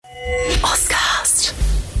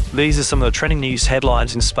These are some of the trending news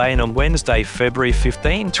headlines in Spain on Wednesday, February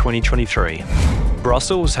 15, 2023.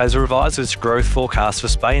 Brussels has revised its growth forecast for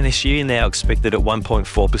Spain this year, now expected at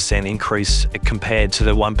 1.4% increase compared to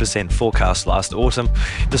the 1% forecast last autumn.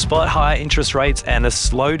 Despite higher interest rates and a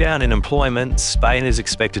slowdown in employment, Spain is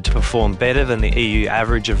expected to perform better than the EU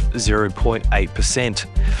average of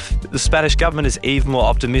 0.8%. The Spanish government is even more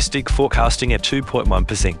optimistic, forecasting a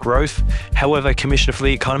 2.1% growth. However, Commissioner for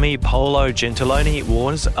the Economy, Paolo Gentiloni,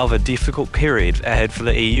 warns of a difficult period ahead for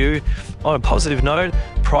the EU. On a positive note,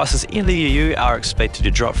 prices in the EU are expected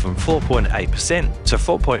to drop from 4.8% to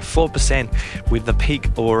 4.4%, with the peak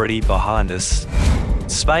already behind us.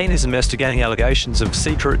 Spain is investigating allegations of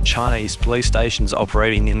secret Chinese police stations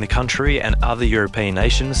operating in the country and other European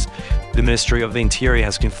nations. The Ministry of the Interior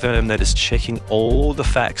has confirmed that it's checking all the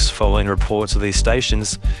facts following reports of these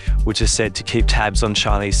stations, which are said to keep tabs on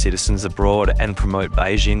Chinese citizens abroad and promote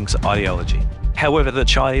Beijing's ideology. However, the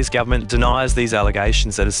Chinese government denies these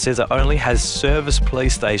allegations and says it only has service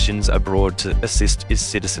police stations abroad to assist its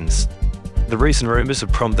citizens. The recent rumours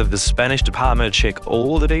have prompted the Spanish department to check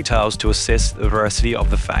all the details to assess the veracity of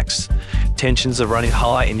the facts. Tensions are running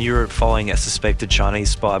high in Europe following a suspected Chinese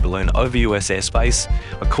spy balloon over US airspace.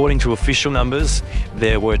 According to official numbers,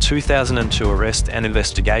 there were 2002 arrests and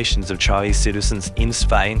investigations of Chinese citizens in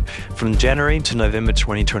Spain from January to November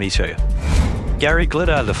 2022. Gary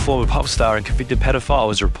Glitter, the former pop star and convicted pedophile,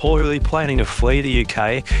 was reportedly planning to flee the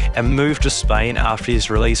UK and move to Spain after his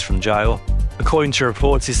release from jail. According to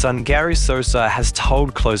reports, his son Gary Sosa has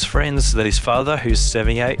told close friends that his father, who's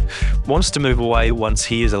 78, wants to move away once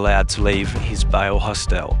he is allowed to leave his bail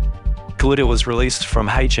hostel. Glitter was released from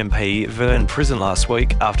HMP Verne Prison last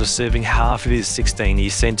week after serving half of his 16-year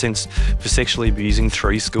sentence for sexually abusing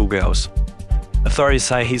 3 schoolgirls. Authorities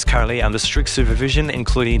say he's currently under strict supervision,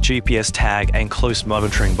 including GPS tag and close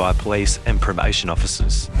monitoring by police and probation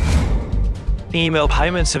officers. Email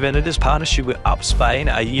payments have ended its partnership with Up Spain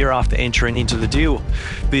a year after entering into the deal.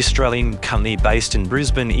 The Australian company based in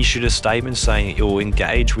Brisbane issued a statement saying it will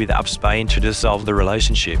engage with Up Spain to dissolve the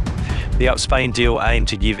relationship. The Up Spain deal aimed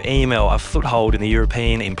to give email a foothold in the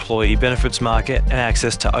European employee benefits market and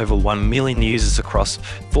access to over 1 million users across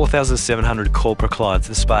 4,700 corporate clients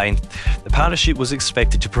in Spain. The partnership was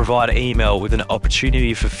expected to provide email with an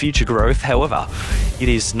opportunity for future growth. However, it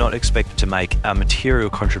is not expected to make a material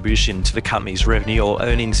contribution to the company's revenue or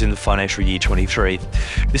earnings in the financial year 23.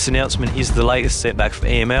 This announcement is the latest setback for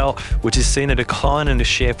EML, which has seen a decline in the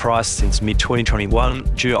share price since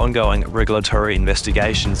mid-2021 due to ongoing regulatory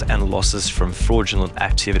investigations and losses from fraudulent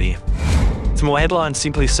activity. For more headlines,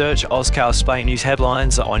 simply search Auscar Spain News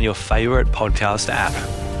Headlines on your favourite podcast app.